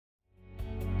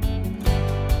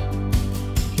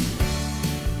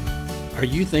Are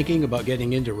you thinking about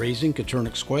getting into raising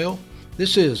Coturnix quail?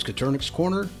 This is Coturnix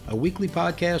Corner, a weekly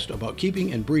podcast about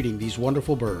keeping and breeding these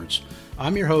wonderful birds.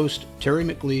 I'm your host, Terry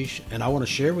McLeish, and I want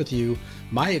to share with you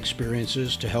my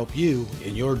experiences to help you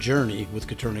in your journey with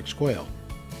Coturnix quail.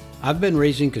 I've been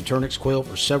raising Coturnix quail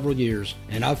for several years,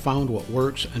 and I've found what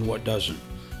works and what doesn't.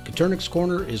 Coturnix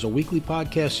Corner is a weekly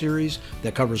podcast series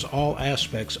that covers all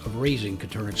aspects of raising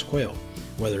Coturnix quail,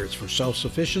 whether it's for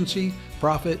self-sufficiency,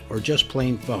 profit, or just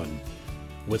plain fun.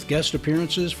 With guest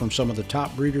appearances from some of the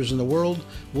top breeders in the world,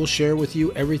 we'll share with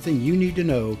you everything you need to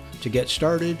know to get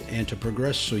started and to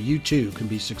progress so you too can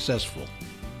be successful.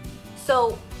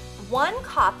 So, one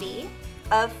copy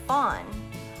of fawn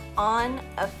on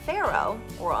a Pharaoh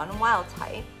or on wild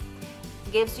type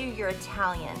gives you your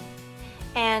Italian.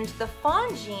 And the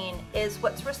fawn gene is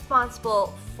what's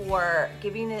responsible for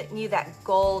giving you that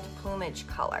gold plumage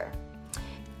color.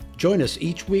 Join us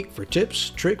each week for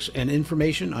tips, tricks, and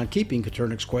information on keeping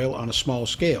Coturnix quail on a small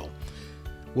scale.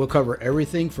 We'll cover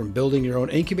everything from building your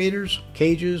own incubators,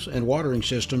 cages, and watering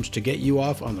systems to get you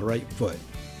off on the right foot.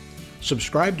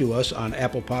 Subscribe to us on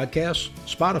Apple Podcasts,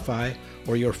 Spotify,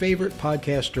 or your favorite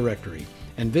podcast directory,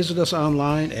 and visit us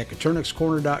online at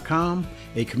coturnixcorner.com,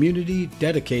 a community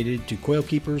dedicated to quail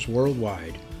keepers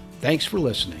worldwide. Thanks for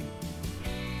listening.